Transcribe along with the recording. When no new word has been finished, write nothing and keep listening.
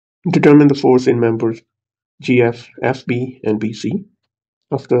Determine the force in members GF, FB, and BC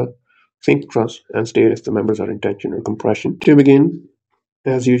of the Fink truss and state if the members are in tension or compression. To begin,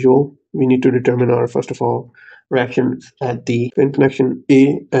 as usual, we need to determine our, first of all, reactions at the pin connection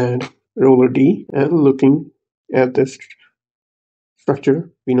A and roller D. And looking at this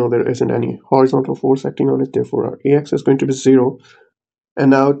structure, we know there isn't any horizontal force acting on it, therefore our AX is going to be 0.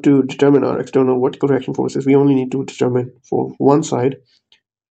 And now to determine our external vertical reaction forces, we only need to determine for one side.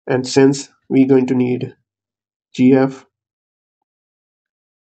 And since we're going to need GF,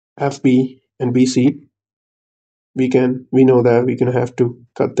 FB, and BC, we know that we're going to have to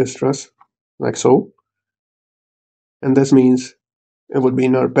cut this truss like so. And this means it would be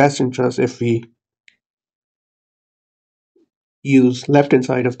in our best interest if we use left-hand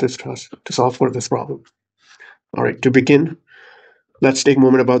side of this truss to solve for this problem. All right, to begin, let's take a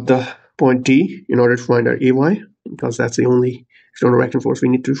moment about the point D in order to find our AY, because that's the only external reaction force we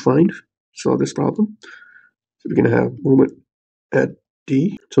need to find to solve this problem. So we're going to have moment at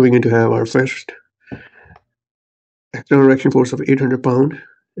D. So we're going to have our first external reaction force of 800 pounds,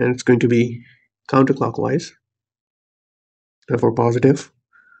 and it's going to be counterclockwise, therefore positive.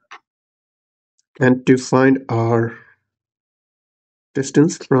 And to find our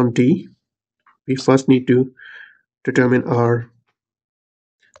distance from D, we first need to determine our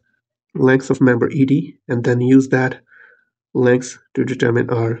length of member ED and then use that length to determine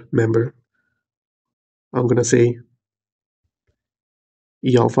our member. I'm going to say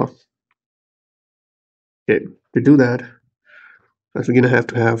E alpha. Okay, to do that, first we're going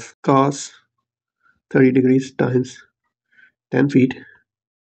to have cos 30 degrees times 10 feet.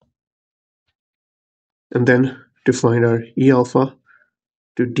 And then to find our E alpha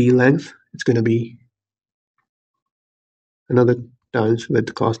to D length, it's going to be another times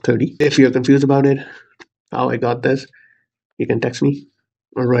with cos 30. If you're confused about it, how I got this, you can text me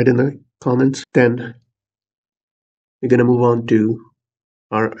or write in the comments. Then we're going to move on to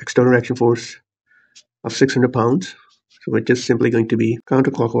our external reaction force of 600 pounds. So it's just simply going to be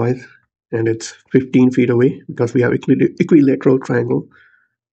counterclockwise, and it's 15 feet away because we have equilateral triangle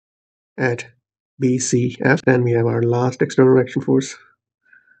at BCF. Then we have our last external reaction force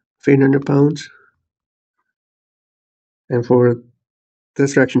of 800 pounds. And for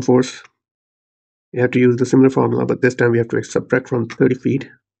this reaction force, we have to use the similar formula, but this time we have to subtract from 30 feet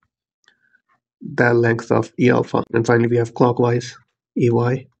that length of E alpha. And finally, we have clockwise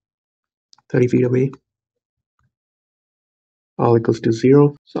EY, 30 feet away, all equals to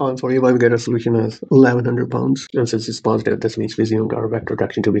 0. So for EY, we get a solution as 1100 pounds. And since it's positive, this means we assumed our vector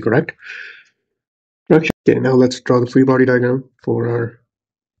direction to be correct. Okay, now let's draw the free body diagram for our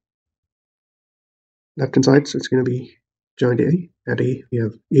left-hand side. So it's going to be joint A. At A, we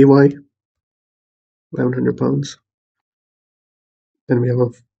have AY, 1100 pounds. Then we have a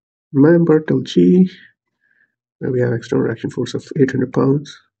member till G, where we have external reaction force of 800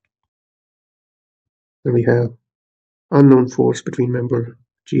 pounds. Then we have unknown force between member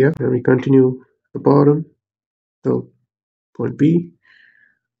GF. And we continue the bottom till point B.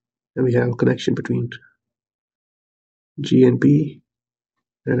 And we have a connection between G and B.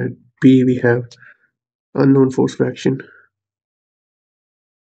 And at B, we have unknown force fraction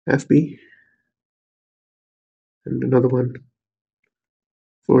FB. And another one,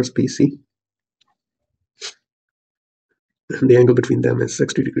 force BC. And the angle between them is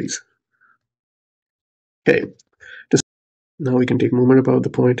 60 degrees. Okay, now we can take moment about the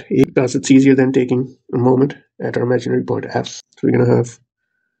point A because it's easier than taking a moment at our imaginary point F. So we're going to have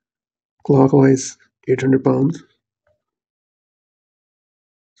clockwise 800 pounds.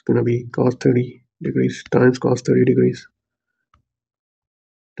 It's going to be cos 30 degrees times cos 30 degrees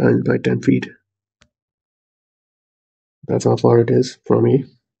times by 10 feet. That's how far it is from A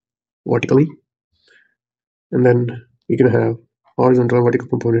vertically. And then we're going to have horizontal and vertical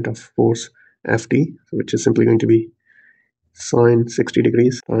component of force Ft, which is simply going to be sine 60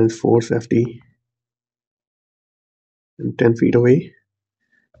 degrees times force Ft and 10 feet away.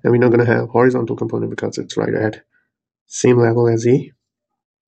 And we're not going to have horizontal component because it's right at same level as A.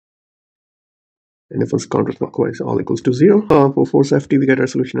 And if it's counterclockwise, all equals to 0. For force Ft, we get our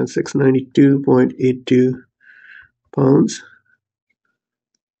solution at 692.82 pounds.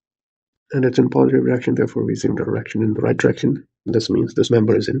 And it's in positive direction, therefore we assume the direction in the right direction. This means this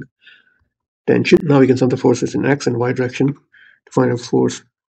member is in tension. Now we can sum the forces in X and Y direction to find a force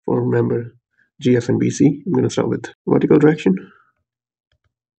for member GF and BC. I'm going to start with vertical direction.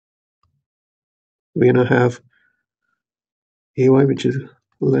 We're going to have AY, which is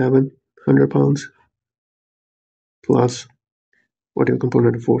 1100 pounds, plus vertical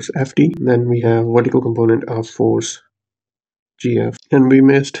component of force Ft. Then we have vertical component of force GF. And we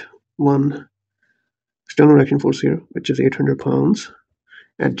missed one external reaction force here, which is 800 pounds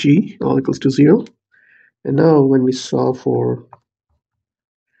at G, all equals to 0. And now when we solve for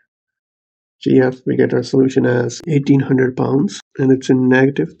GF, we get our solution as 1800 pounds, and it's in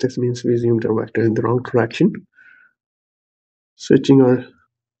negative. This means we assumed our vector in the wrong direction. Switching our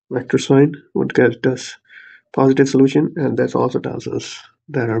vector sign would get us positive solution, and that also tells us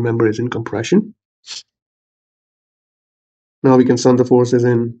that our member is in compression. Now we can sum the forces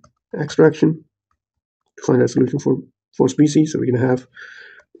in x direction to find our solution for force BC. So we can have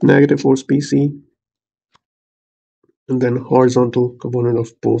negative force BC and then horizontal component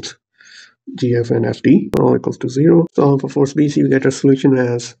of both GF and FD, all equals to 0. So for force BC, we get our solution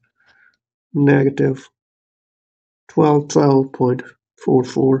as negative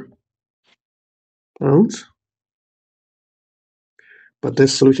 12.44 pounds. But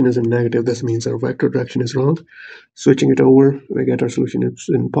this solution is in negative. This means our vector direction is wrong. Switching it over, we get our solution is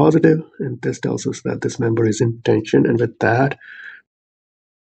in positive, and this tells us that this member is in tension. And with that,